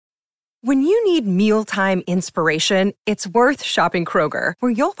When you need mealtime inspiration, it's worth shopping Kroger,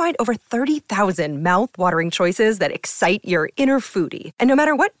 where you'll find over 30,000 mouth-watering choices that excite your inner foodie. And no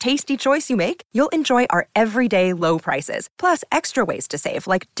matter what tasty choice you make, you'll enjoy our everyday low prices, plus extra ways to save,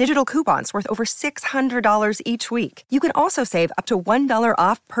 like digital coupons worth over $600 each week. You can also save up to $1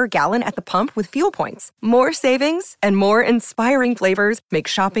 off per gallon at the pump with fuel points. More savings and more inspiring flavors make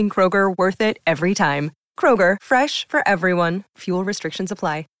shopping Kroger worth it every time. Kroger, fresh for everyone. Fuel restrictions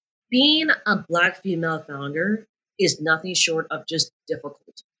apply. Being a Black female founder is nothing short of just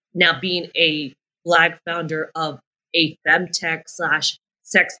difficult. Now, being a Black founder of a femtech /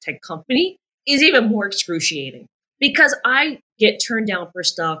 sex tech company is even more excruciating because I get turned down for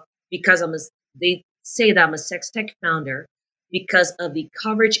stuff because they say that I'm a sex tech founder because of the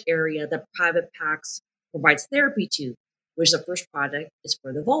coverage area that Private Packs provides therapy to, which the first product is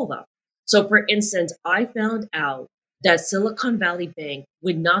for the vulva. So, for instance, I found out that Silicon Valley Bank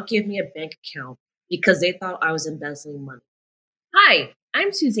would not give me a bank account because they thought I was embezzling money. Hi,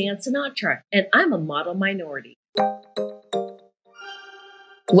 I'm Suzanne Sinatra, and I'm a model minority.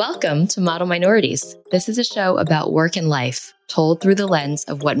 Welcome to Model Minorities. This is a show about work and life, told through the lens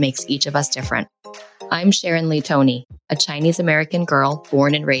of what makes each of us different. I'm Sharon Lee Toney, a Chinese-American girl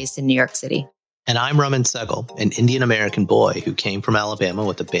born and raised in New York City. And I'm Raman Sehgal, an Indian-American boy who came from Alabama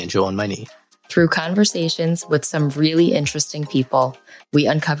with a banjo on my knee. Through conversations with some really interesting people, we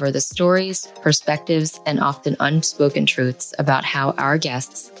uncover the stories, perspectives, and often unspoken truths about how our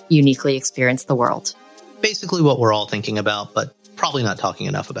guests uniquely experience the world. Basically what we're all thinking about, but probably not talking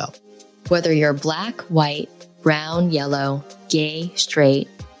enough about. Whether you're black, white, brown, yellow, gay, straight,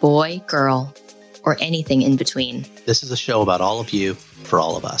 boy, girl, or anything in between. This is a show about all of you, for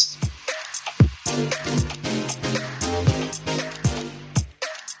all of us.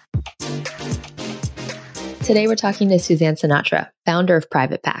 Today, we're talking to Suzanne Sinatra, founder of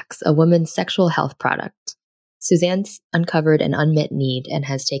Private Packs, a women's sexual health product. Suzanne's uncovered an unmet need and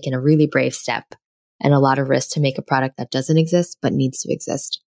has taken a really brave step and a lot of risk to make a product that doesn't exist but needs to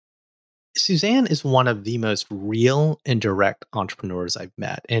exist. Suzanne is one of the most real and direct entrepreneurs I've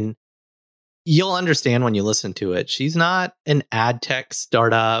met. And you'll understand when you listen to it. She's not an ad tech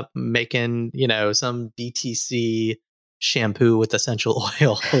startup making, some DTC shampoo with essential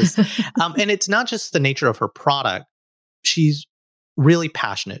oils. And it's not just the nature of her product. She's really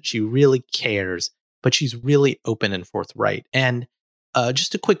passionate. She really cares, but she's really open and forthright. And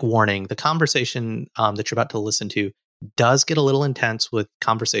just a quick warning, the conversation that you're about to listen to does get a little intense with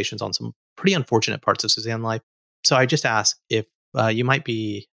conversations on some pretty unfortunate parts of Suzanne's life. So I just ask if you might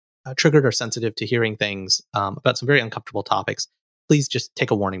be triggered or sensitive to hearing things about some very uncomfortable topics. Please just take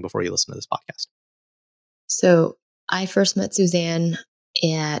a warning before you listen to this podcast. So I first met Suzanne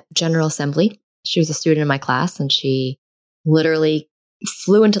at General Assembly. She was a student in my class, and she literally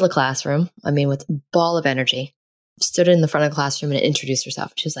flew into the classroom, with a ball of energy, stood in the front of the classroom and introduced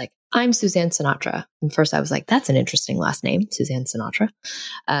herself. She was like, "I'm Suzanne Sinatra." And first I was like, that's an interesting last name, Suzanne Sinatra.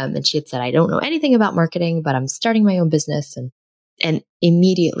 And she had said, "I don't know anything about marketing, but I'm starting my own business." And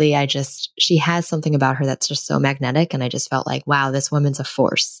immediately she has something about her that's just so magnetic. And I just felt like, wow, this woman's a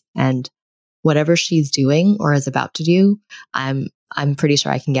force. And whatever she's doing or is about to do, I'm pretty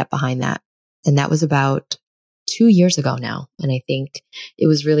sure I can get behind that. And that was about 2 years ago now. And I think it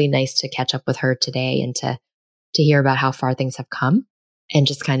was really nice to catch up with her today and to hear about how far things have come and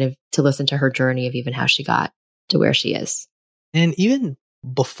just kind of to listen to her journey of even how she got to where she is. And even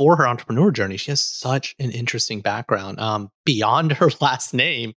before her entrepreneur journey, she has such an interesting background. Beyond her last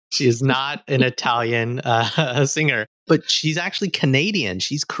name, she is not an Italian singer. But she's actually Canadian,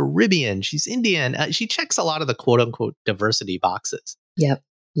 she's Caribbean, she's Indian. She checks a lot of the quote unquote diversity boxes. Yep.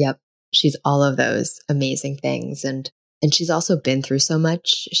 She's all of those amazing things. And she's also been through so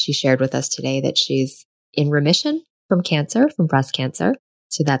much. She shared with us today that she's in remission from breast cancer.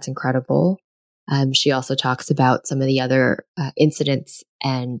 So that's incredible. She also talks about some of the other incidents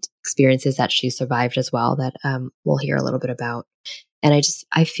and experiences that she survived as well that we'll hear a little bit about. And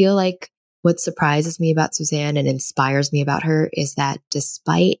I feel like what surprises me about Suzanne and inspires me about her is that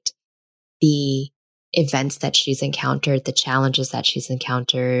despite the events that she's encountered, the challenges that she's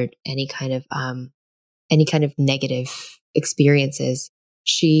encountered, any kind of negative experiences,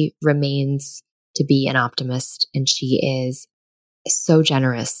 she remains to be an optimist, and she is so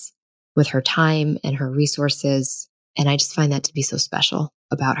generous with her time and her resources. And I just find that to be so special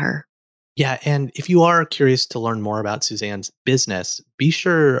about her. Yeah. And if you are curious to learn more about Suzanne's business, be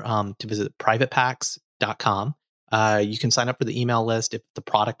sure to visit privatepacks.com. You can sign up for the email list if the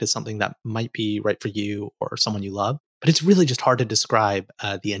product is something that might be right for you or someone you love. But it's really just hard to describe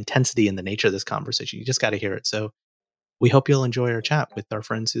the intensity and the nature of this conversation. You just got to hear it. So we hope you'll enjoy our chat with our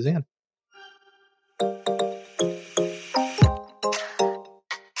friend Suzanne.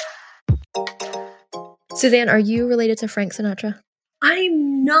 Suzanne, are you related to Frank Sinatra?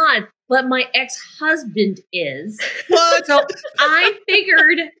 I'm not, but my ex-husband is. What? So I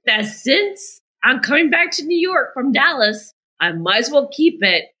figured that since I'm coming back to New York from Dallas, I might as well keep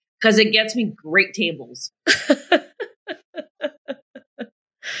it because it gets me great tables.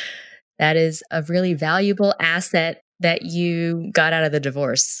 That is a really valuable asset that you got out of the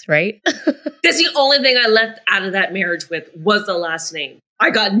divorce, right? That's the only thing I left out of that marriage with was the last name. I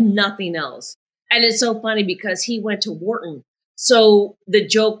got nothing else. And it's so funny because he went to Wharton. So the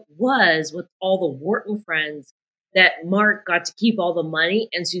joke was with all the Wharton friends that Mark got to keep all the money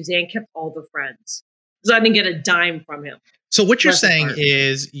and Suzanne kept all the friends. So I didn't get a dime from him. So what you're Bless his saying heart.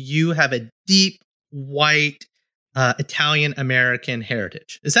 is you have a deep white Italian-American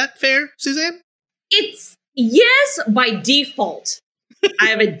heritage. Is that fair, Suzanne? It's yes, by default. I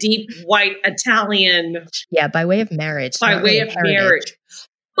have a deep white Italian Yeah, by way of marriage. by not way really of heritage. marriage.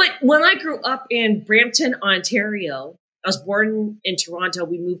 But when I grew up in Brampton, Ontario, I was born in Toronto.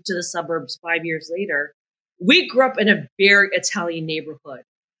 We moved to the suburbs 5 years later. We grew up in a very Italian neighborhood.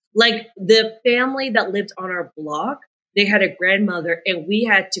 Like the family that lived on our block, they had a grandmother and we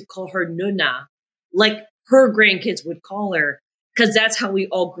had to call her Nonna, like her grandkids would call her, because that's how we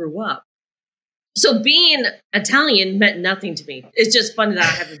all grew up. So being Italian meant nothing to me. It's just funny that I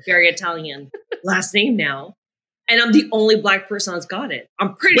have a very Italian last name now. And I'm the only Black person that's got it.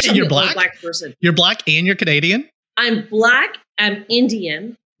 I'm pretty Wait, sure I'm you're the only Black? Black person. You're Black and you're Canadian? I'm Black, I'm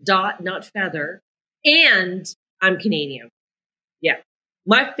Indian, dot, not feather, and I'm Canadian. Yeah.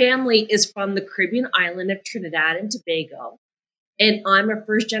 My family is from the Caribbean island of Trinidad and Tobago. And I'm a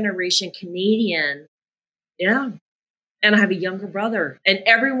first generation Canadian. Yeah. And I have a younger brother. And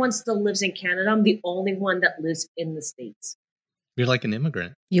everyone still lives in Canada. I'm the only one that lives in the States. You're like an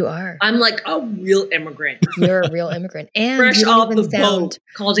immigrant. You are. I'm like a real immigrant. You're a real immigrant. And Fresh you don't off even the sound, boat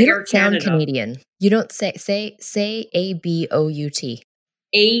called you Air don't sound Canada. Canadian. You don't say A-B-O-U-T.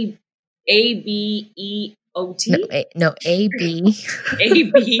 A-B-E-O-T? No,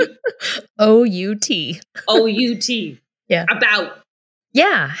 A-B-O-U-T. O-U-T. Yeah. About.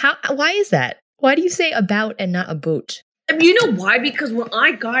 Yeah. Why is that? Why do you say about and not a boat? And you know why? Because when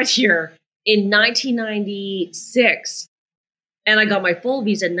I got here in 1996 and I got my full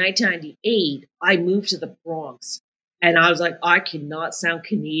visa in 1998, I moved to the Bronx. And I was like, I cannot sound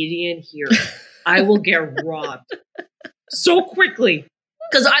Canadian here. I will get robbed so quickly.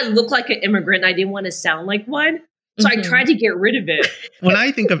 Because I look like an immigrant and I didn't want to sound like one. So I tried to get rid of it. When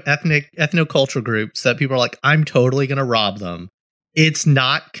I think of ethnocultural groups that people are like, I'm totally going to rob them, it's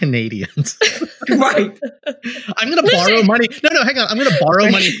not Canadians. Right. I'm going to borrow money. No, hang on. I'm going to borrow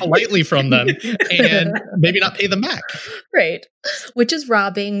money politely from them and maybe not pay them back. Right. Which is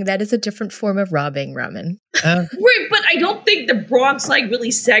robbing. That is a different form of robbing, Raman. Right, but I don't think the Bronx like really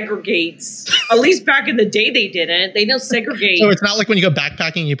segregates. At least back in the day they didn't. They don't segregate. So it's not like when you go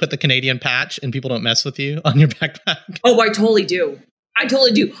backpacking, you put the Canadian patch and people don't mess with you on your backpack. Oh, I totally do. I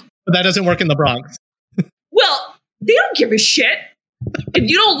totally do. But that doesn't work in the Bronx. Well, they don't give a shit. If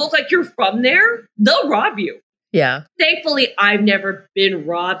you don't look like you're from there, they'll rob you. Yeah. Thankfully, I've never been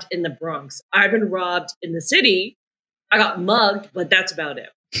robbed in the Bronx. I've been robbed in the city. I got mugged, but that's about it.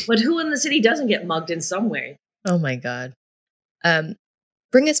 But who in the city doesn't get mugged in some way? Oh my God.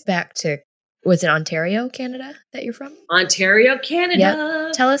 Bring us back to, was it Ontario, Canada that you're from? Ontario, Canada.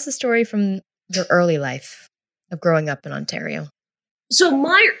 Yep. Tell us the story from your early life of growing up in Ontario. So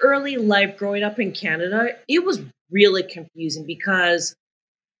my early life growing up in Canada, it was really confusing because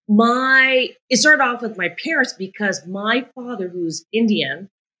it started off with my parents because my father, who's Indian,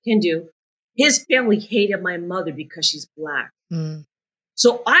 Hindu, his family hated my mother because she's Black. Mm.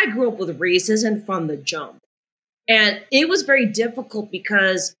 So I grew up with racism from the jump. And it was very difficult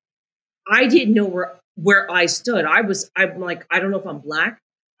because I didn't know where I stood. I'm like, I don't know if I'm Black.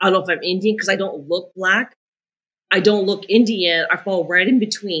 I don't know if I'm Indian because I don't look Black. I don't look Indian. I fall right in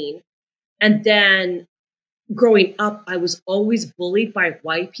between. And then growing up, I was always bullied by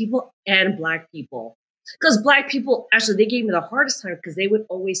white people and Black people. Because Black people, actually, they gave me the hardest time because they would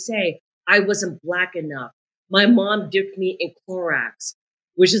always say I wasn't Black enough. My mom dipped me in Clorox,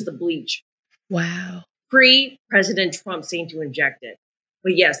 which is the bleach. Wow. Pre-President Trump saying to inject it.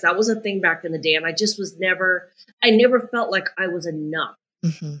 But yes, that was a thing back in the day. And I just I never felt like I was enough.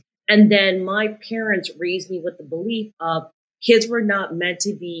 Mm-hmm. And then my parents raised me with the belief of kids were not meant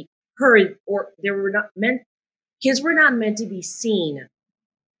to be heard kids were not meant to be seen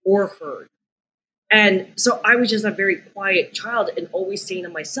or heard. And so I was just a very quiet child and always saying to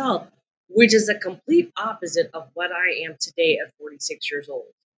myself, which is a complete opposite of what I am today at 46 years old.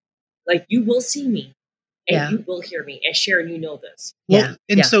 Like, you will see me and you will hear me. And Sharon, you know this. Well,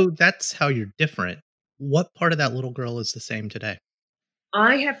 and so that's how you're different. What part of that little girl is the same today?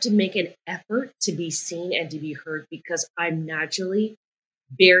 I have to make an effort to be seen and to be heard because I'm naturally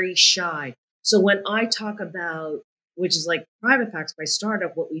very shy. So when I talk about, which is like Private Packs, my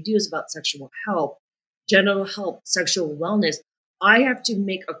startup, what we do is about sexual health, genital health, sexual wellness. I have to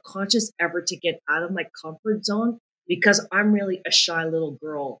make a conscious effort to get out of my comfort zone because I'm really a shy little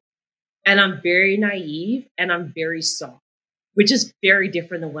girl and I'm very naive and I'm very soft, which is very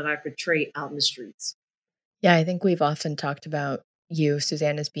different than what I portray out in the streets. Yeah, I think we've often talked about you,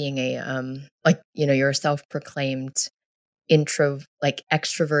 Suzanne, as being a like, you're a self-proclaimed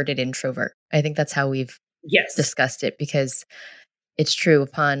extroverted introvert. I think that's how we've Yes. discussed it because it's true.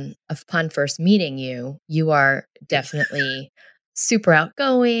 Upon first meeting you, you are definitely super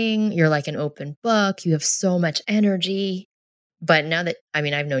outgoing. You're like an open book. You have so much energy. But now that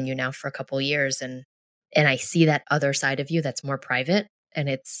I've known you now for a couple of years, and I see that other side of you that's more private, and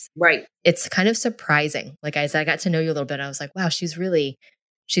Right. it's kind of surprising. Like as I got to know you a little bit, I was like, wow, she's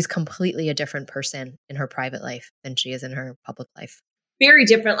completely a different person in her private life than she is in her public life. Very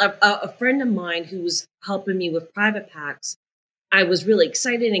different. A friend of mine who was helping me with Private Packs, I was really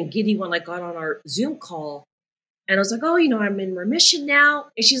excited and giddy when I got on our Zoom call. And I was like, oh, I'm in remission now.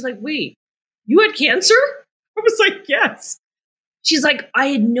 And she's like, wait, you had cancer? I was like, yes. She's like, I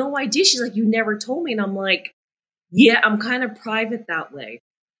had no idea. She's like, you never told me. And I'm like, yeah, I'm kind of private that way.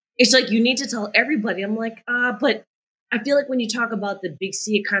 It's like, you need to tell everybody. I'm like, but I feel like when you talk about the big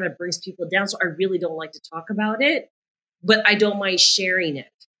C, it kind of brings people down. So I really don't like to talk about it, but I don't mind sharing it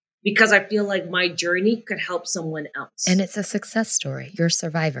because I feel like my journey could help someone else. And it's a success story. You're a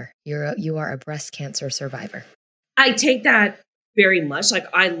survivor. You are a breast cancer survivor. I take that very much. Like,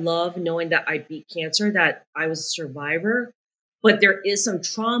 I love knowing that I beat cancer, that I was a survivor, but there is some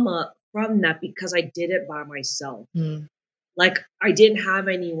trauma from that because I did it by myself. Like, I didn't have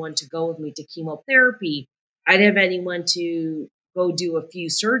anyone to go with me to chemotherapy. I didn't have anyone to go do a few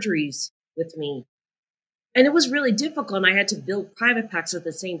surgeries with me. And it was really difficult. And I had to build Private Packs at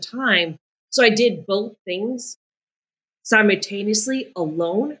the same time. So I did both things simultaneously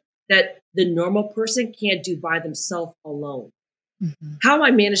alone that the normal person can't do by themselves alone. Mm-hmm. How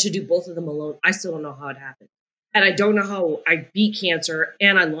I managed to do both of them alone, I still don't know how it happened. And I don't know how I beat cancer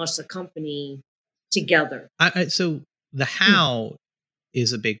and I launched the company together. So the how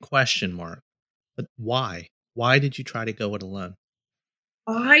is a big question mark, but why? Why did you try to go it alone?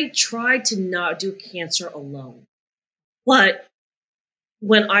 I tried to not do cancer alone. But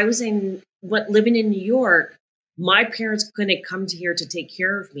when I was living in New York, my parents couldn't come to here to take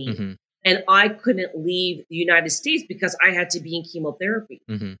care of me. Mm-hmm. And I couldn't leave the United States because I had to be in chemotherapy.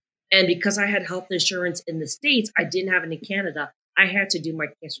 Mm-hmm. And because I had health insurance in the States, I didn't have it in Canada. I had to do my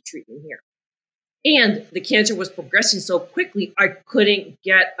cancer treatment here. And the cancer was progressing so quickly, I couldn't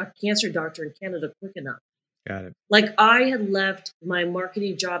get a cancer doctor in Canada quick enough. Got it. Like, I had left my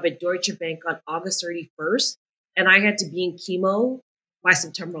marketing job at Deutsche Bank on August 31st, and I had to be in chemo by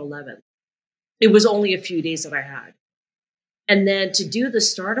September 11th. It was only a few days that I had. And then to do the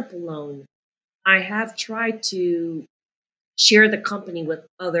startup alone, I have tried to share the company with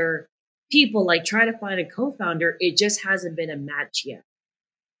other people, like try to find a co-founder. It just hasn't been a match yet.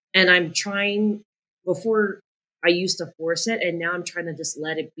 And I'm trying, before I used to force it, and now I'm trying to just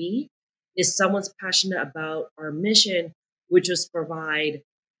let it be. If someone's passionate about our mission, which is provide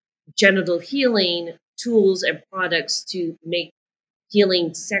genital healing tools and products to make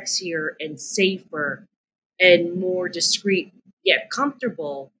healing sexier and safer and more discreet, yet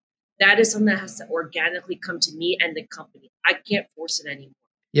comfortable, that is something that has to organically come to me and the company. I can't force it anymore.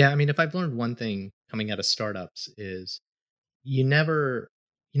 Yeah, I mean, if I've learned one thing coming out of startups is you never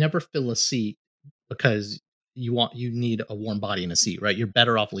fill a seat because you need a warm body in a seat, right? You're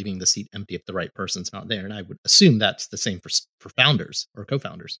better off leaving the seat empty if the right person's not there. And I would assume that's the same for founders or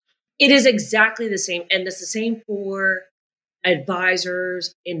co-founders. It is exactly the same. And it's the same for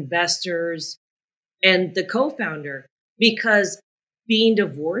advisors, investors, and the co-founder. Because being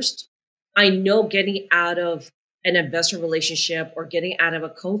divorced, I know getting out of an investor relationship or getting out of a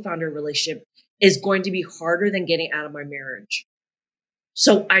co-founder relationship is going to be harder than getting out of my marriage.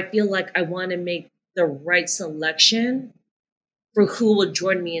 So I feel like I want to make the right selection for who will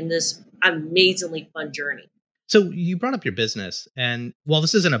join me in this amazingly fun journey. So you brought up your business, and while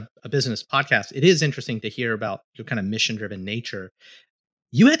this isn't a business podcast, it is interesting to hear about your kind of mission-driven nature.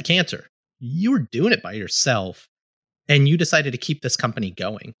 You had cancer. You were doing it by yourself, and you decided to keep this company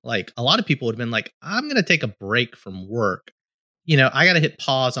going. Like, a lot of people would have been like, I'm going to take a break from work. I got to hit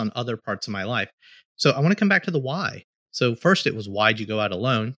pause on other parts of my life. So I want to come back to the why. So first, it was, why'd you go out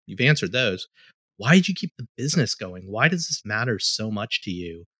alone? You've answered those. Why did you keep the business going? Why does this matter so much to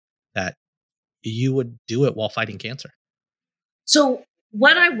you that you would do it while fighting cancer? So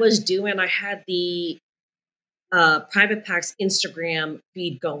what I was doing, I had the Private Packs Instagram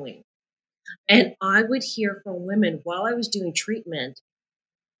feed going. And I would hear from women while I was doing treatment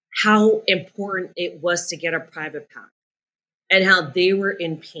how important it was to get a private pack and how they were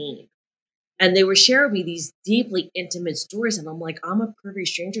in pain. And they were sharing me these deeply intimate stories. And I'm like, I'm a perfect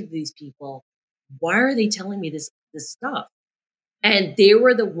stranger to these people. Why are they telling me this stuff? And they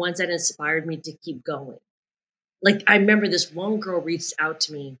were the ones that inspired me to keep going. Like, I remember this one girl reached out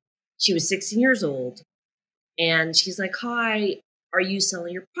to me. She was 16 years old. And she's like, hi, are you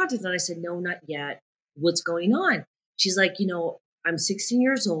selling your product? And I said, no, not yet. What's going on? She's like, I'm 16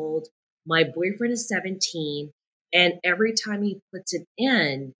 years old. My boyfriend is 17. And every time he puts it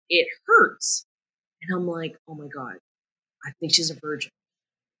in, it hurts. And I'm like, oh my God, I think she's a virgin.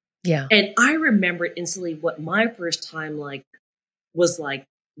 Yeah. And I remember instantly what my first time was like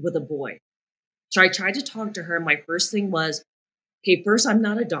with a boy. So I tried to talk to her. My first thing was, okay, first, I'm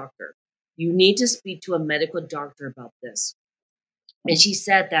not a doctor. You need to speak to a medical doctor about this. And she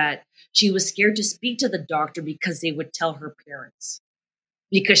said that she was scared to speak to the doctor because they would tell her parents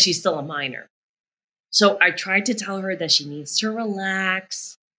because she's still a minor. So I tried to tell her that she needs to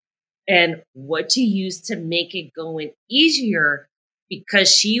relax and what to use to make it going easier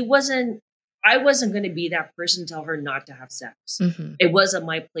because I wasn't going to be that person to tell her not to have sex. Mm-hmm. It wasn't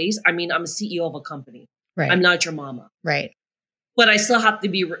my place. I mean, I'm a CEO of a company. Right. I'm not your mama. Right. But I still have to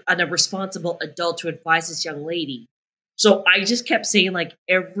be a responsible adult to advise this young lady. So I just kept saying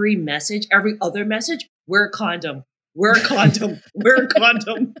every other message, wear a condom, wear a condom, wear a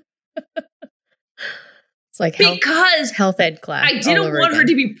condom. It's like health ed class. I didn't want her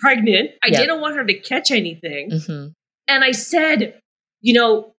to be pregnant. I didn't want her to catch anything. Mm-hmm. And I said,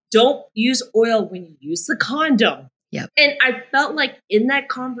 don't use oil when you use the condom. Yep. And I felt like in that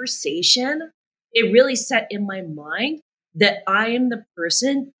conversation, it really set in my mind that I am the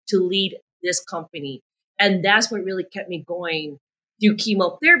person to lead this company. And that's what really kept me going through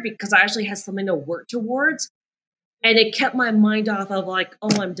chemotherapy because I actually had something to work towards. And it kept my mind off of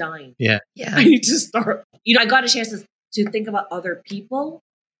I'm dying. Yeah. I need to start. I got a chance to think about other people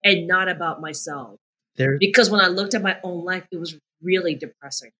and not about myself. Because when I looked at my own life, it was really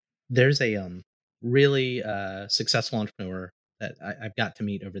depressing. There's a really successful entrepreneur that I've got to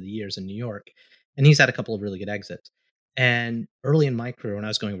meet over the years in New York. And he's had a couple of really good exits. And early in my career, when I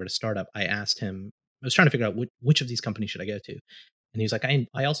was going over to startup, I asked him, I was trying to figure out which of these companies should I go to? And he was like,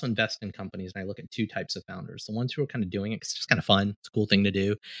 I also invest in companies and I look at two types of founders. The ones who are kind of doing it because it's just kind of fun. It's a cool thing to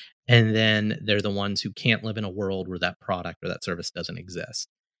do. And then they're the ones who can't live in a world where that product or that service doesn't exist.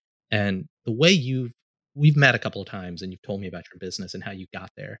 And the way we've met a couple of times and you've told me about your business and how you got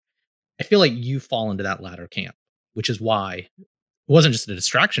there. I feel like you fall into that latter camp, which is why it wasn't just a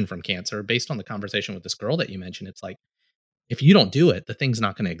distraction from cancer. Based on the conversation with this girl that you mentioned, it's like, if you don't do it, the thing's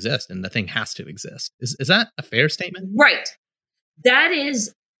not going to exist and the thing has to exist. Is that a fair statement? Right. That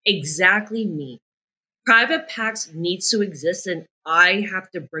is exactly me. Private Packs needs to exist and I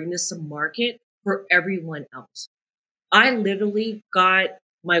have to bring this to market for everyone else. I literally got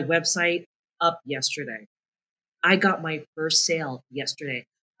my website up yesterday. I got my first sale yesterday.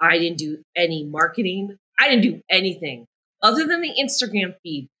 I didn't do any marketing. I didn't do anything other than the Instagram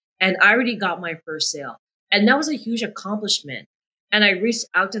feed. And I already got my first sale. And that was a huge accomplishment. And I reached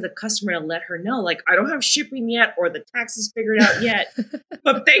out to the customer and let her know, I don't have shipping yet or the taxes figured out yet.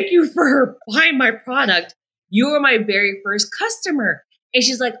 But thank you for buying my product. You were my very first customer. And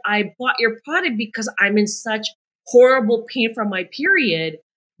she's like, I bought your product because I'm in such horrible pain from my period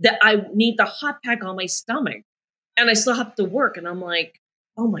that I need the hot pack on my stomach. And I still have to work. And I'm like,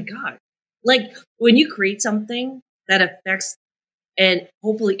 oh my God. When you create something that affects and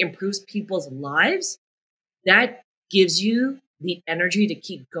hopefully improves people's lives, that gives you the energy to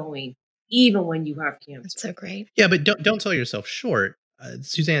keep going, even when you have cancer. That's so great. Yeah, but don't sell yourself short.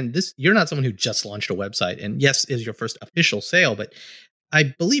 Suzanne, you're not someone who just launched a website and yes, is your first official sale, but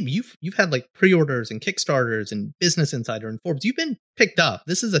I believe you've had pre-orders and Kickstarters and Business Insider and Forbes. You've been picked up.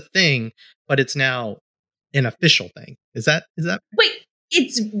 This is a thing, but it's now an official thing. Is that? Wait,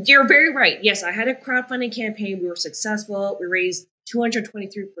 you're very right. Yes, I had a crowdfunding campaign. We were successful. We raised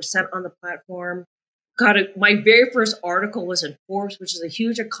 223% on the platform. My very first article was in Forbes, which is a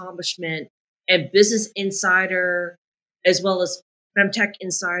huge accomplishment, and Business Insider, as well as Femtech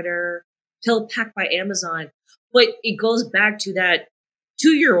Insider, PillPack by Amazon. But it goes back to that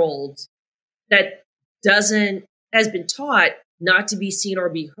 2-year-old that has been taught not to be seen or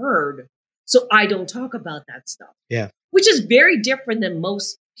be heard. So I don't talk about that stuff. Yeah. Which is very different than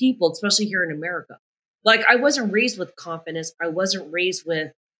most people, especially here in America. I wasn't raised with confidence. I wasn't raised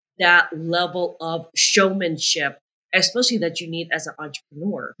with that level of showmanship, especially that you need as an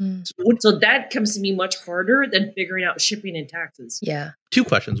entrepreneur. So that comes to me much harder than figuring out shipping and taxes. Yeah. 2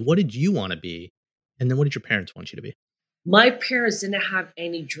 questions. What did you want to be? And then what did your parents want you to be? My parents didn't have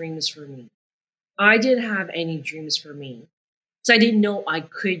any dreams for me. I didn't have any dreams for me. So I didn't know I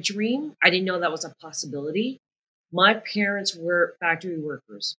could dream. I didn't know that was a possibility. My parents were factory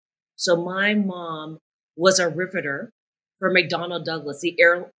workers. So my mom was a riveter for McDonnell Douglas, the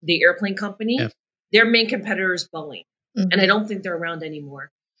airplane company. Yeah. Their main competitor is Boeing. Mhm. And I don't think they're around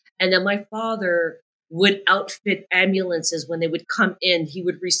anymore. And then my father would outfit ambulances when they would come in. He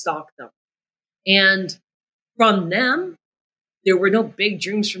would restock them. And from them, there were no big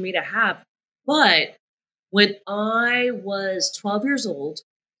dreams for me to have. But when I was 12 years old,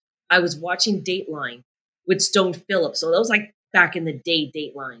 I was watching Dateline with Stone Phillips. So that was like back in the day,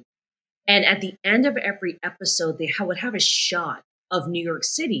 Dateline. And at the end of every episode, they would have a shot of New York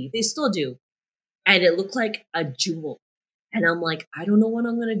City. They still do. And it looked like a jewel. And I'm like, I don't know what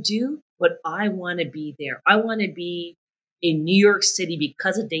I'm going to do, but I want to be there. I want to be in New York City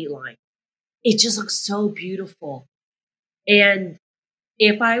because of Dateline. It just looks so beautiful. And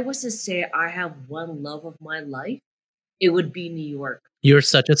if I was to say I have one love of my life, it would be New York. You're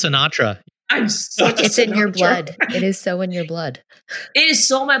such a Sinatra. I'm such a It's in your Sinatra. blood. It is so in your blood. It is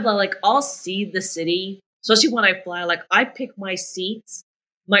so in my blood. Like, I'll see the city, especially when I fly. Like, I pick my seats,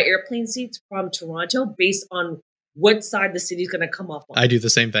 my airplane seats from Toronto based on what side the city's going to come off on. I do the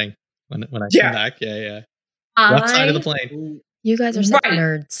same thing when I Yeah. come back. Yeah. What side of the plane? You guys are such Right.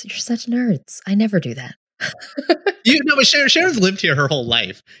 nerds. You're such nerds. I never do that. But Sharon's lived here her whole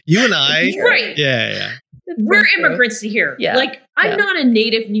life. You and I. Right. Yeah. We're immigrants to here. Yeah. Like, I'm Yeah. not a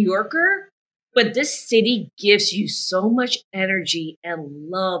native New Yorker, but this city gives you so much energy and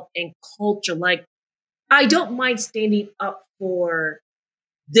love and culture. Like, I don't mind standing up for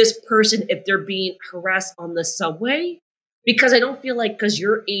this person if they're being harassed on the subway, because I don't feel like because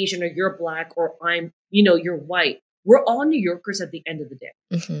you're Asian or you're Black or you're white. We're all New Yorkers at the end of the day.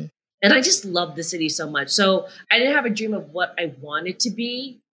 Mhm. And I just love the city so much. So I didn't have a dream of what I wanted to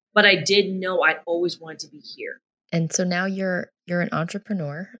be, but I did know I always wanted to be here. And so now you're an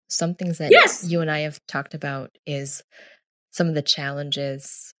entrepreneur. Some things that Yes. you and I have talked about is some of the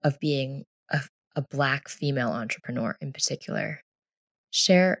challenges of being a Black female entrepreneur in particular.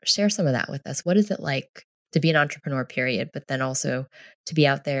 Share some of that with us. What is it like to be an entrepreneur, period, but then also to be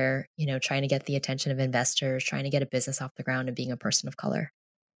out there, trying to get the attention of investors, trying to get a business off the ground and being a person of color?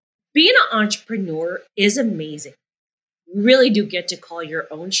 Being an entrepreneur is amazing. You really do get to call your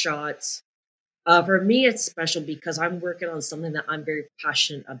own shots. For me, it's special because I'm working on something that I'm very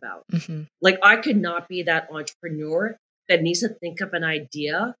passionate about. Mhm. Like, I could not be that entrepreneur that needs to think of an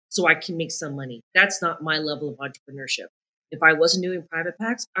idea so I can make some money. That's not my level of entrepreneurship. If I wasn't doing private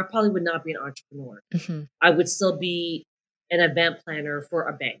packs, I probably would not be an entrepreneur. Mhm. I would still be an event planner for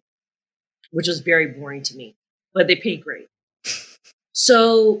a bank, which was very boring to me, but they pay great.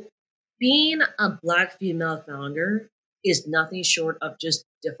 So being a Black female founder is nothing short of just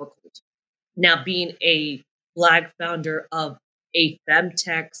difficult. Now, being a Black founder of a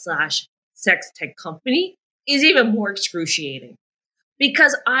femtech / sex tech company is even more excruciating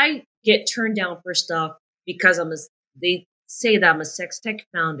because I get turned down for stuff because they say that I'm a sex tech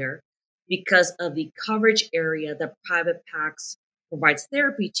founder because of the coverage area that Private Packs provides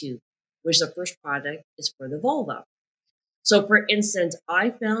therapy to, which the first product is for the vulva. So, for instance, I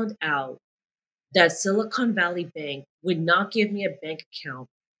found out that Silicon Valley Bank would not give me a bank account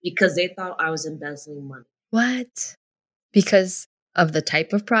because they thought I was embezzling money. What? Because of the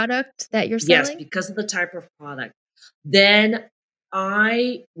type of product that you're selling? Yes, because of the type of product. Then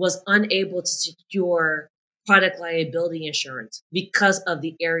I was unable to secure product liability insurance because of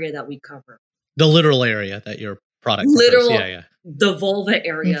the area that we cover. The literal area that your product covers. Literal, Yeah. the vulva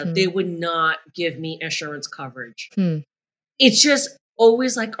area, Mhm. they would not give me insurance coverage. Hmm. It's just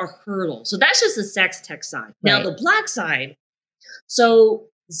always like a hurdle. So that's just the sex tech side. Now, Right. the Black side, so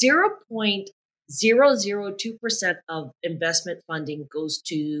 0.002% of investment funding goes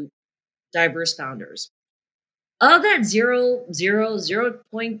to diverse founders. Of that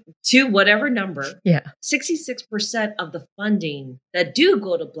 0.2 whatever number, Yeah. 66% of the funding that do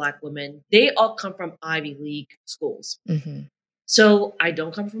go to Black women, they all come from Ivy League schools. Mhm. So I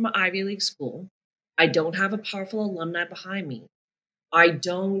don't come from an Ivy League school. I don't have a powerful alumni behind me. I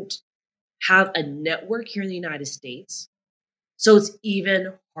don't have a network here in the United States. So it's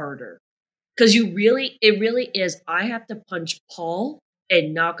even harder. Because it really is, I have to punch Paul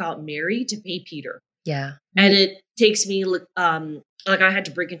and knock out Mary to pay Peter. Yeah. And it takes me, like I had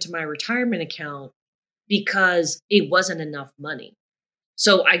to break into my retirement account because it wasn't enough money.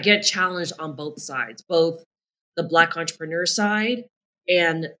 So I get challenged on both sides, both the Black entrepreneur side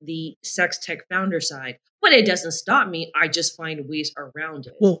and the sex tech founder side. But it doesn't stop me. I just find ways around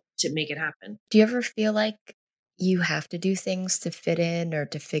it Well, to make it happen. Do you ever feel like you have to do things to fit in or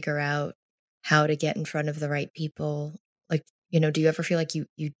to figure out how to get in front of the right people? Like, do you ever feel like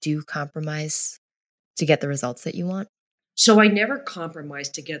you do compromise to get the results that you want? So I never compromise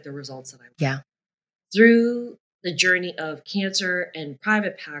to get the results that I want. Yeah. Through the journey of cancer and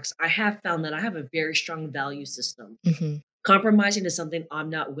private packs, I have found that I have a very strong value system. hmm Compromising is something I'm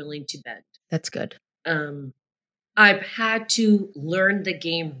not willing to bend. That's good. I've had to learn the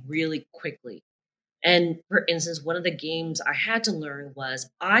game really quickly. And for instance, one of the games I had to learn was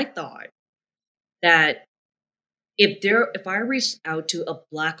I thought that if I reached out to a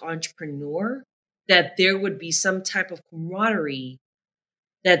Black entrepreneur, that there would be some type of camaraderie,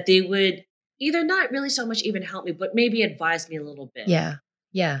 that they would either not really so much even help me, but maybe advise me a little bit. Yeah.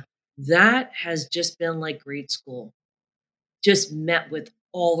 Yeah. That has just been like grade school, just met with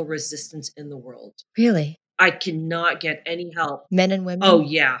all the resistance in the world. Really? I cannot get any help. Men and women? Oh,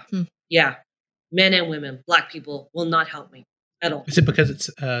 yeah. Hmm. Yeah. Men and women, Black people will not help me at all. is it because it's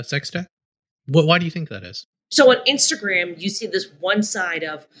sex tech? Why do you think that is? So on Instagram, you see this one side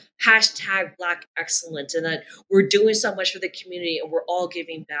of hashtag Black excellence and that we're doing so much for the community and we're all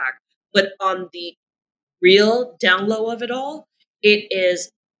giving back. But on the real down low of it all, it is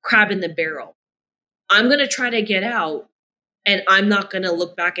crab in the barrel. I'm going to try to get out and I'm not going to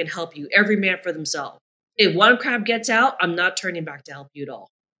look back and help you. Every man for themselves. If one crab gets out, I'm not turning back to help you at all,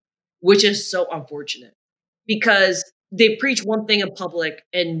 which is so unfortunate because they preach one thing in public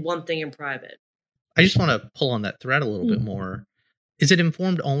and one thing in private. I just want to pull on that thread a little bit more. Is it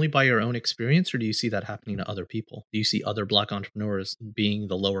informed only by your own experience, or do you see that happening to other people? Do you see other Black entrepreneurs being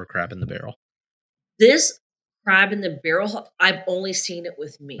the lower crab in the barrel? This crab in the barrel, I've only seen it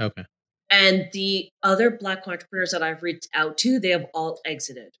with me. Okay. And the other Black entrepreneurs that I've reached out to, they have all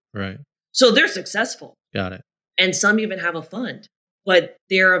exited. Right. So they're successful. Got it. And some even have a fund, but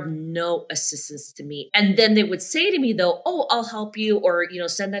they're of no assistance to me. And then they would say to me, though, oh, I'll help you, or,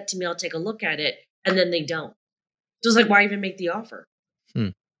 send that to me. I'll take a look at it. And then they don't. So it's like, why even make the offer?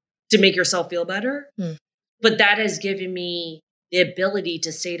 To make yourself feel better? But that has given me the ability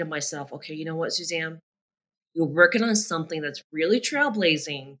to say to myself, okay, you know what, Suzanne? You're working on something that's really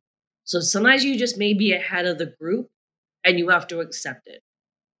trailblazing. So sometimes you just may be ahead of the group and you have to accept it.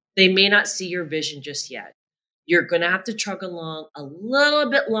 They may not see your vision just yet. You're going to have to chug along a little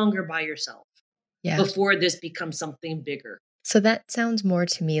bit longer by yourself before this becomes something bigger. So that sounds more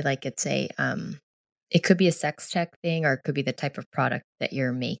to me like it's it could be a sex tech thing, or it could be the type of product that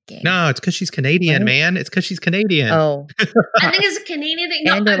you're making. No, it's because she's Canadian, man. It's because she's Canadian. Oh. I think it's a Canadian thing.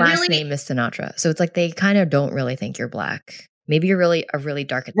 No, and your last name is Sinatra. So it's like they kind of don't really think you're Black. Maybe you're really a really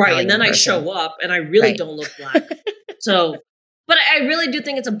dark Italian right, and then person. I show up and I really don't look Black. So, but I really do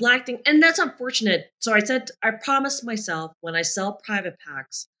think it's a Black thing. And that's unfortunate. So I promised myself when I sell private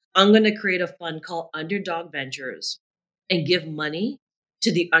packs, I'm going to create a fund called Underdog Ventures and give money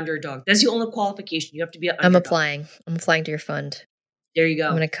to the underdog. That's the only qualification. You have to be an underdog. I'm applying to your fund. There you go.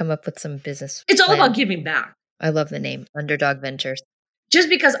 I'm going to come up with some business. It's all about giving back. I love the name, Underdog Ventures. Just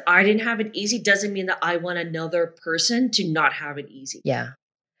because I didn't have it easy doesn't mean that I want another person to not have it easy. Yeah.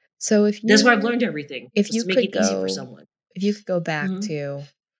 So that's why I've learned everything. If you make it easy for someone. If you could go back to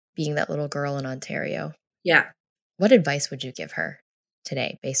being that little girl in Ontario. Yeah. What advice would you give her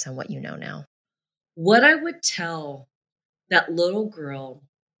today based on what you know now? What I would tell that little girl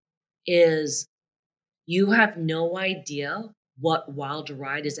is you have no idea what wild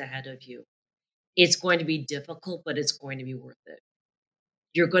ride is ahead of you. It's going to be difficult, but it's going to be worth it.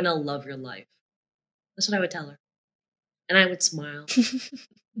 You're going to love your life. That's what I would tell her. And I would smile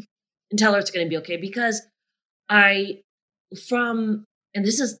and tell her it's going to be okay because and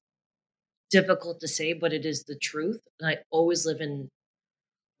this is difficult to say, but it is the truth. And I always live in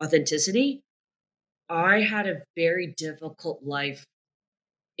authenticity. I had a very difficult life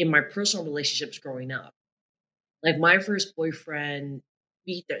in my personal relationships growing up. Like my first boyfriend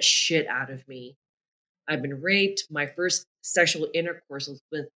beat the shit out of me. I've been raped. My first sexual intercourse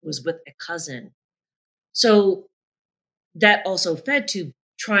was with a cousin. So that also fed to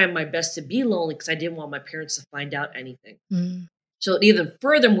trying my best to be lonely because I didn't want my parents to find out anything. So it even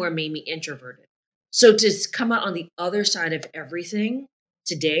furthermore made me introverted. So to come out on the other side of everything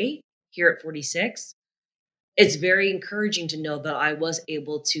today, here at 46, it's very encouraging to know that I was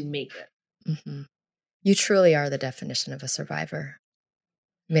able to make it. You truly are the definition of a survivor.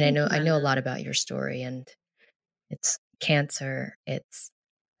 I mean, I know a lot about your story, and it's cancer, it's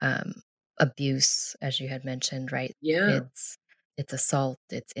abuse, as you had mentioned, right? Yeah. It's it's assault,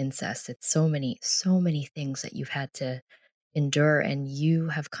 it's incest, it's so many things that you've had to endure, and you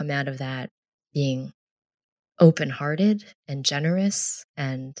have come out of that being open-hearted and generous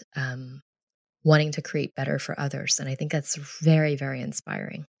and wanting to create better for others. And I think that's very, very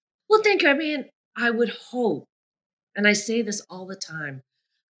inspiring. Well, thank you. I mean, I would hope, and I say this all the time,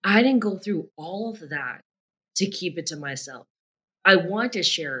 I didn't go through all of that to keep it to myself. I want to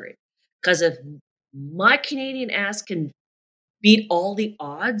share it because if my Canadian ass can beat all the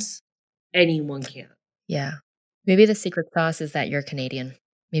odds, anyone can. Yeah. Maybe the secret sauce is that you're Canadian.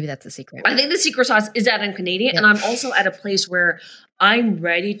 Maybe that's the secret. I think the secret sauce is that I'm Canadian, and I'm also at a place where I'm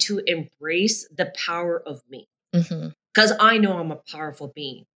ready to embrace the power of me because I know I'm a powerful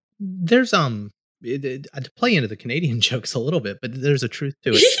being. There's to play into the Canadian jokes a little bit, but there's a truth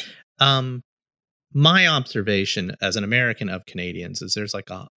to it. My observation as an American of Canadians is there's like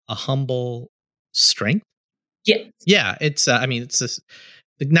a humble strength. Yeah. It's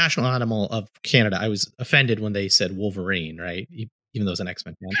the national animal of Canada. I was offended when they said Wolverine, right? Even though it's an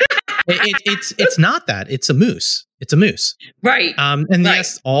X-Men fan. It's not that. It's a moose. It's a moose. Right. And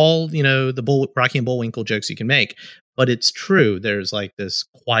yes, all, the Rocky and Bullwinkle jokes you can make, but it's true. There's like this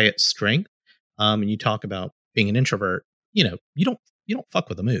quiet strength. And you talk about being an introvert, you don't fuck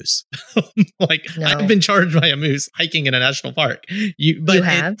with a moose. Like no. I've been charged by a moose hiking in a national park. You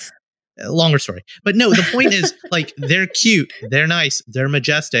have? Longer story. But no, the point is like they're cute, they're nice, they're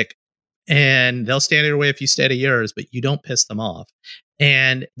majestic, and they'll stand in your way if you stay to yours, but you don't piss them off.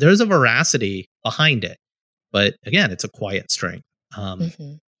 And there's a veracity behind it. But again, it's a quiet strength.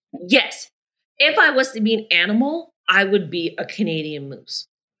 Yes. If I was to be an animal, I would be a Canadian moose.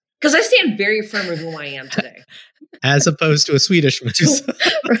 Because I stand very firm in who I am today. As opposed to a Swedish moose.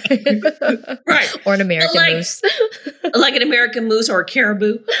 Right. Or an American moose. Like an American moose or a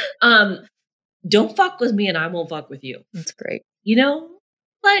caribou. Don't fuck with me and I won't fuck with you. That's great.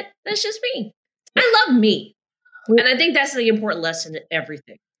 But that's just me. I love me. And I think that's the important lesson in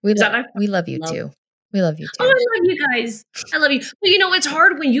everything. We love you too. We love you too. Oh, I love you guys. I love you. But it's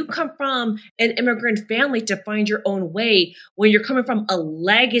hard when you come from an immigrant family to find your own way when you're coming from a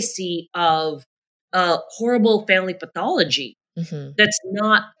legacy of horrible family pathology that's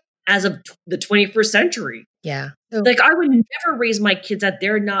not as of the 21st century. Yeah. Like I would never raise my kids that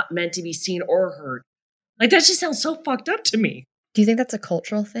they're not meant to be seen or heard. Like that just sounds so fucked up to me. Do you think that's a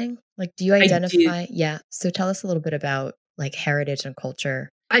cultural thing? Like, do you identify? Yeah. So tell us a little bit about like heritage and culture.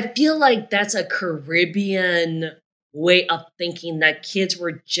 I feel like that's a Caribbean way of thinking that kids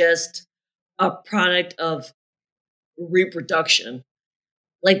were just a product of reproduction.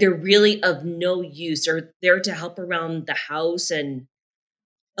 Like they're really of no use. They're there to help around the house and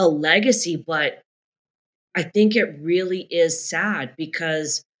a legacy. But I think it really is sad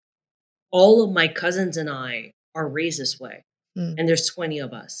because all of my cousins and I are raised this way. And there's 20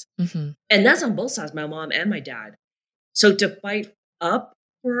 of us. And that's on both sides, my mom and my dad. So to fight up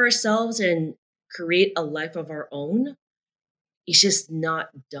for ourselves and create a life of our own, it's just not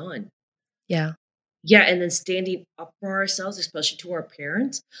done. Yeah. Yeah. And then standing up for ourselves, especially to our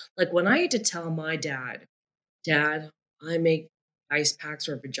parents. Like when I had to tell my dad, I make ice packs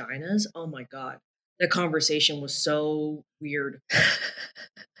or vaginas. Oh my God. The conversation was so weird.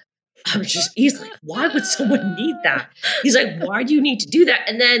 He's like, why would someone need that? He's like, why do you need to do that?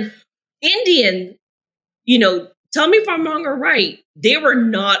 And then Indian, tell me if I'm wrong or right. They were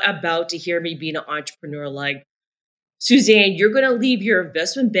not about to hear me being an entrepreneur. Like, Suzanne, you're going to leave your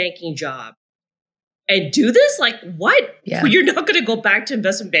investment banking job and do this? Like, what? Yeah. You're not going to go back to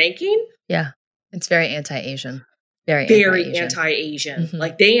investment banking? Yeah. It's very anti-Asian. Very anti-Asian.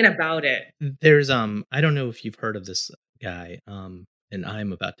 Like, they ain't about it. There's, I don't know if you've heard of this guy, and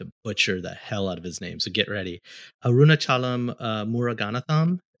I'm about to butcher the hell out of his name, so get ready. Arunachalam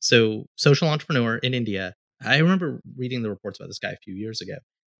Muruganathan. So, social entrepreneur in India. I remember reading the reports about this guy a few years ago.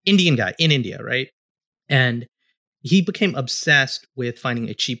 Indian guy in India, right? And he became obsessed with finding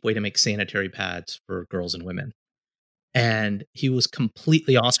a cheap way to make sanitary pads for girls and women. And he was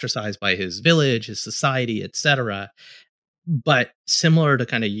completely ostracized by his village, his society, etc. But similar to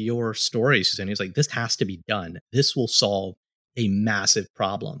kind of your story, Suzanne, he was like, this has to be done. This will solve a massive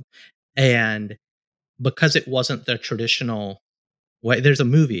problem. And because it wasn't the traditional way, there's a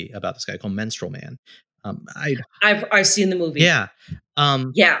movie about this guy called Menstrual Man. I've seen the movie. Yeah.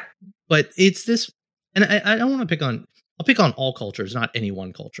 Yeah. But it's this, and I don't want to I'll pick on all cultures, not any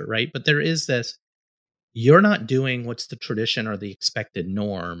one culture, right? But there is this, you're not doing what's the tradition or the expected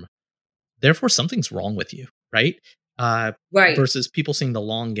norm. Therefore, something's wrong with you, right? Right. Versus people seeing the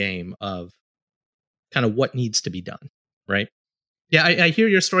long game of kind of what needs to be done, right? Yeah, I hear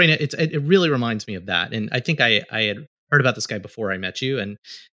your story, and it really reminds me of that. And I think I had heard about this guy before I met you, and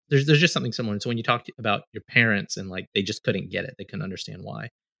there's just something similar. And so when you talk about your parents and like they just couldn't get it, they couldn't understand why.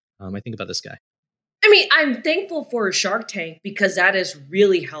 I think about this guy. I mean, I'm thankful for Shark Tank because that has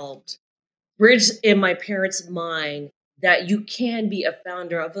really helped bridge in my parents' mind that you can be a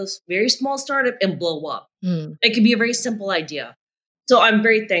founder of a very small startup and blow up. It can be a very simple idea. So I'm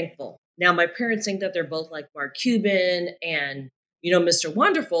very thankful. Now, my parents think that they're both like Mark Cuban and, Mr.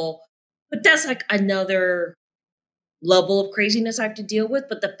 Wonderful, but that's like another level of craziness I have to deal with.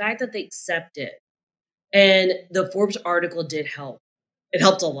 But the fact that they accept it, and the Forbes article did help. It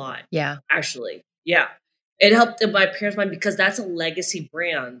helped a lot. Yeah. Actually. Yeah. It helped in my parents' mind because that's a legacy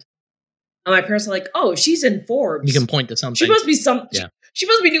brand. And my parents are like, oh, she's in Forbes. You can point to something. She must be she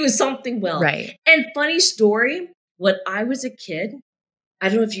must be doing something well. Right. And funny story, when I was a kid, I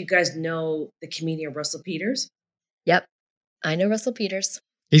don't know if you guys know the comedian Russell Peters. Yep. I know Russell Peters.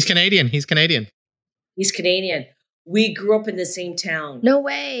 He's Canadian. He's Canadian. We grew up in the same town. No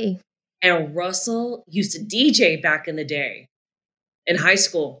way. And Russell used to DJ back in the day in high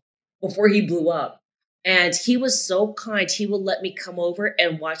school before he blew up. And he was so kind. He would let me come over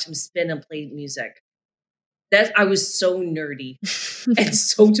and watch him spin and play music. I was so nerdy and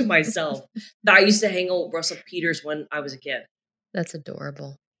so to myself that I used to hang out with Russell Peters when I was a kid. That's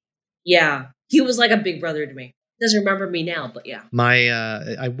adorable. Yeah. He was like a big brother to me. Doesn't remember me now, but yeah.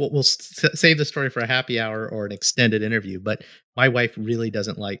 We'll save the story for a happy hour or an extended interview, but my wife really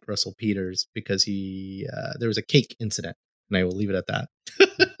doesn't like Russell Peters because there was a cake incident, and I will leave it at that.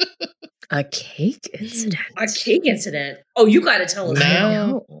 A cake incident? A cake incident? Oh, you got to tell us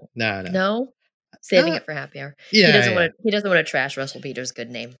now. No. Saving it for happy hour. Yeah, he doesn't want to trash Russell Peters' good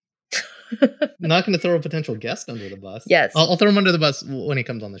name. Not going to throw a potential guest under the bus. Yes. I'll throw him under the bus when he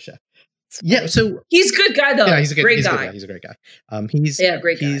comes on the show. Yeah, so he's a good guy though. Yeah, he's a great guy. He's a great guy.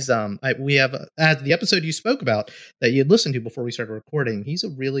 Great guy. We have the episode you spoke about that you had listened to before we started recording. He's a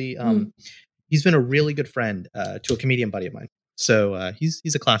really he's been a really good friend to a comedian buddy of mine. So he's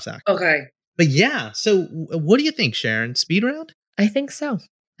a class act. Okay. But yeah, so what do you think, Sharon? Speed round? I think so.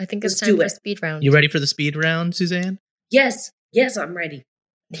 I think it's time for a speed round. You ready for the speed round, Suzanne? Yes, I'm ready.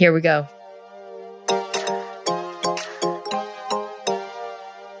 Here we go.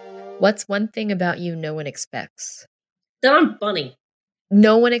 What's one thing about you no one expects? That I'm funny.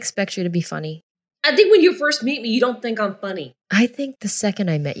 No one expects you to be funny. I think when you first meet me, you don't think I'm funny. I think the second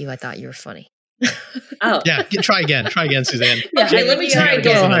I met you, I thought you were funny. Oh. Yeah, try again, Suzanne. Okay, let me try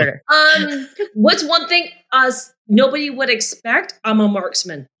again. What's one thing nobody would expect? I'm a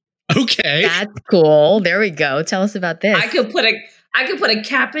marksman. Okay. That's cool. There we go. Tell us about this. I could put a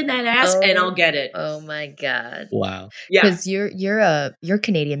cap in that ass and I'll get it. Oh my God. Wow. Yeah. Because you're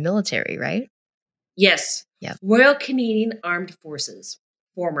Canadian military, right? Yes. Yeah. Royal Canadian Armed Forces.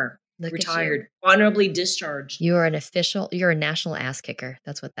 Former. Retired. Honorably discharged. You're a national ass kicker.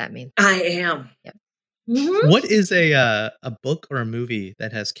 That's what that means. I am. Yep. Mm-hmm. What is a book or a movie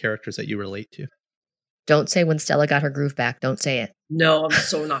that has characters that you relate to? Don't say When Stella Got Her Groove Back. Don't say it. No, I'm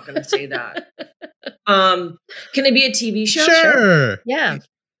so not going to say that. Can it be a TV show? Sure. Yeah.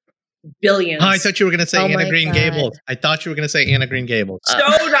 Billions. Oh, I thought you were going to say Anna Green God. Gables. I thought you were going to say Anna Green Gables. So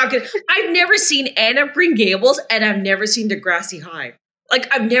not good. I've never seen Anna Green Gables and I've never seen Degrassi High. Like,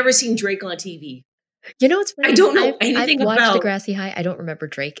 I've never seen Drake on TV. You know what's funny? I don't know anything I've watched about Degrassi High. I don't remember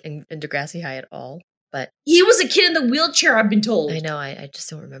Drake and Degrassi High at all. But he was a kid in the wheelchair, I've been told. I know. I just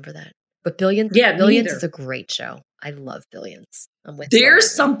don't remember that. But Billions is a great show. I love Billions. I'm with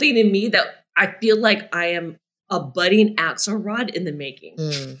There's something in me that I feel like I am a budding Axelrod in the making.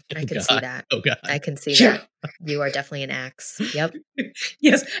 I can see that. Oh, God. I can see that. You are definitely an axe. Yep.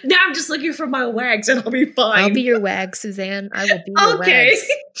 Yes. Now I'm just looking for my wags and I'll be fine. I'll be your wag, Suzanne. I will be your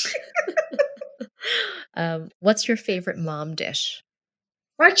wags. What's your favorite mom dish?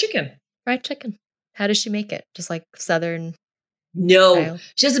 Fried chicken. Fried chicken. How does she make it? Just like Southern? No, style?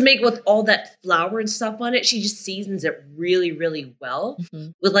 She doesn't make it with all that flour and stuff on it. She just seasons it really, really well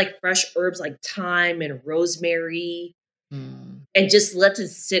with like fresh herbs like thyme and rosemary and just lets it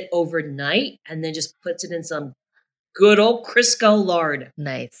sit overnight and then just puts it in some good old Crisco lard.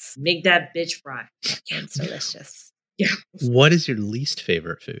 Nice. Make that bitch fry. Sounds delicious. Yeah. What is your least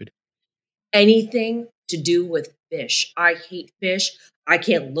favorite food? Anything to do with fish. I hate fish. I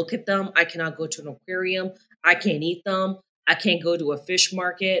can't look at them. I cannot go to an aquarium. I can't eat them. I can't go to a fish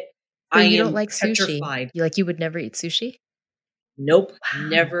market. You don't like petrified. Sushi? You would never eat sushi? Nope. Wow.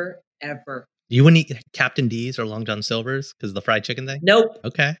 Never, ever. You wouldn't eat Captain D's or Long John Silver's because of the fried chicken thing? Nope.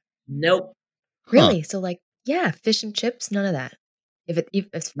 Okay. Nope. Really? So fish and chips, none of that. If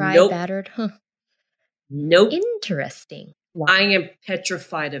it's fried, battered, Nope. Interesting. Wow. I am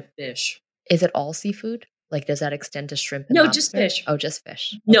petrified of fish. Is it all seafood? Like, does that extend to shrimp and No, lobster? just fish. Oh, just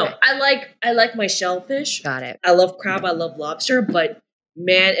fish. No, Okay. I like my shellfish. Got it. I love crab. I love lobster. But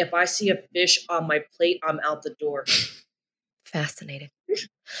man, if I see a fish on my plate, I'm out the door. Fascinating.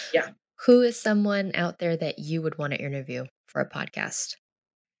 Yeah. Who is someone out there that you would want to interview for a podcast?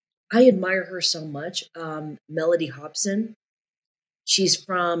 I admire her so much. Melody Hobson. She's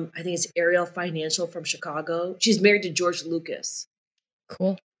from, I think it's Ariel Financial from Chicago. She's married to George Lucas.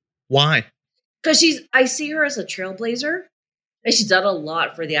 Cool. Why? Because I see her as a trailblazer, and she's done a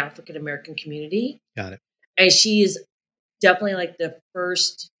lot for the African American community. Got it. And she's definitely like the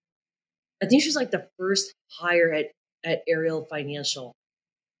first, I think she's like the first hire at Ariel Financial.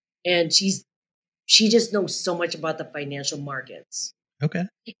 And she just knows so much about the financial markets. Okay.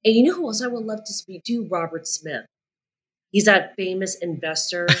 And you know who else I would love to speak to? Robert Smith. He's that famous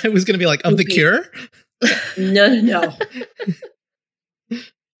investor. I was going to be like, of The Cure? No.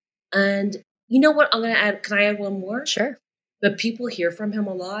 And you know what? I'm going to add, can I add one more? Sure. But people hear from him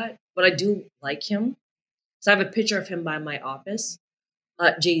a lot, but I do like him. So I have a picture of him by my office,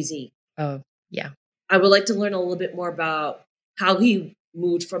 Jay-Z. Oh, yeah. I would like to learn a little bit more about how he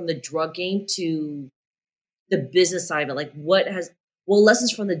moved from the drug game to the business side of it. Like what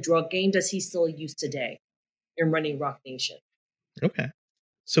lessons from the drug game does he still use today in running Rock Nation? Okay.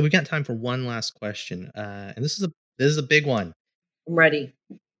 So we got time for one last question. And this is a big one. I'm ready.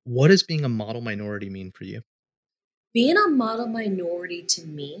 What does being a model minority mean for you? Being a model minority to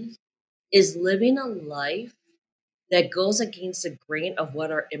me is living a life that goes against the grain of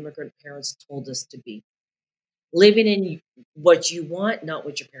what our immigrant parents told us to be. Living in what you want, not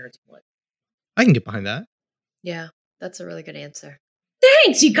what your parents want. I can get behind that. Yeah, that's a really good answer.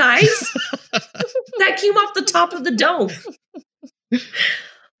 Thanks, you guys. That came off the top of the dome.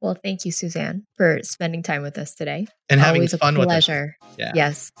 Well, thank you, Suzanne, for spending time with us today. And having always fun a with us. pleasure. Yeah.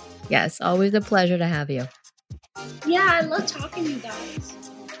 Yes. Always a pleasure to have you. Yeah, I love talking to you guys.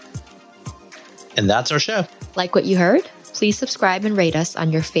 And that's our show. Like what you heard? Please subscribe and rate us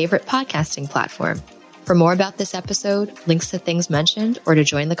on your favorite podcasting platform. For more about this episode, links to things mentioned, or to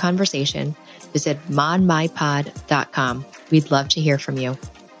join the conversation, visit modmypod.com. We'd love to hear from you.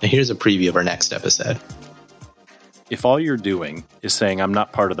 And here's a preview of our next episode. If all you're doing is saying, I'm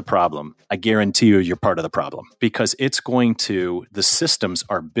not part of the problem, I guarantee you're part of the problem, because the systems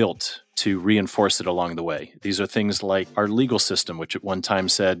are built to reinforce it along the way. These are things like our legal system, which at one time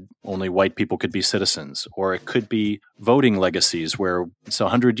said only white people could be citizens, or it could be voting legacies where it's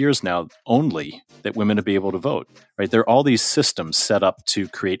 100 years now only that women will be able to vote, right? There are all these systems set up to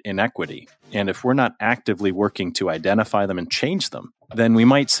create inequity. And if we're not actively working to identify them and change them, then we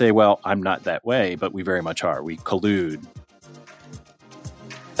might say, well, I'm not that way, but we very much are. We collude.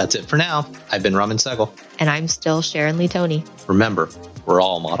 That's it for now. I've been Raman Sehgal. And I'm still Sharon Lee Tony. Remember, we're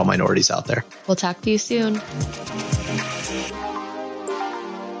all model minorities out there. We'll talk to you soon.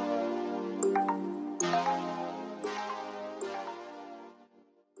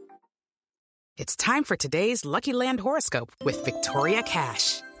 It's time for today's Lucky Land horoscope with Victoria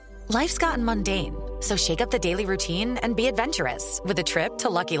Cash. Life's gotten mundane, so shake up the daily routine and be adventurous with a trip to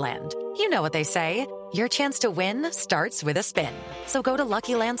Lucky Land. You know what they say, your chance to win starts with a spin. So go to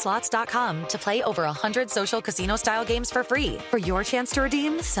LuckyLandSlots.com to play over 100 social casino-style games for free for your chance to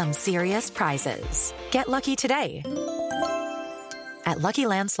redeem some serious prizes. Get lucky today at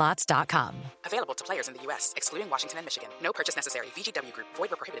LuckyLandSlots.com. Available to players in the U.S., excluding Washington and Michigan. No purchase necessary. VGW Group. Void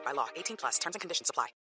where prohibited by law. 18+. Terms and conditions apply.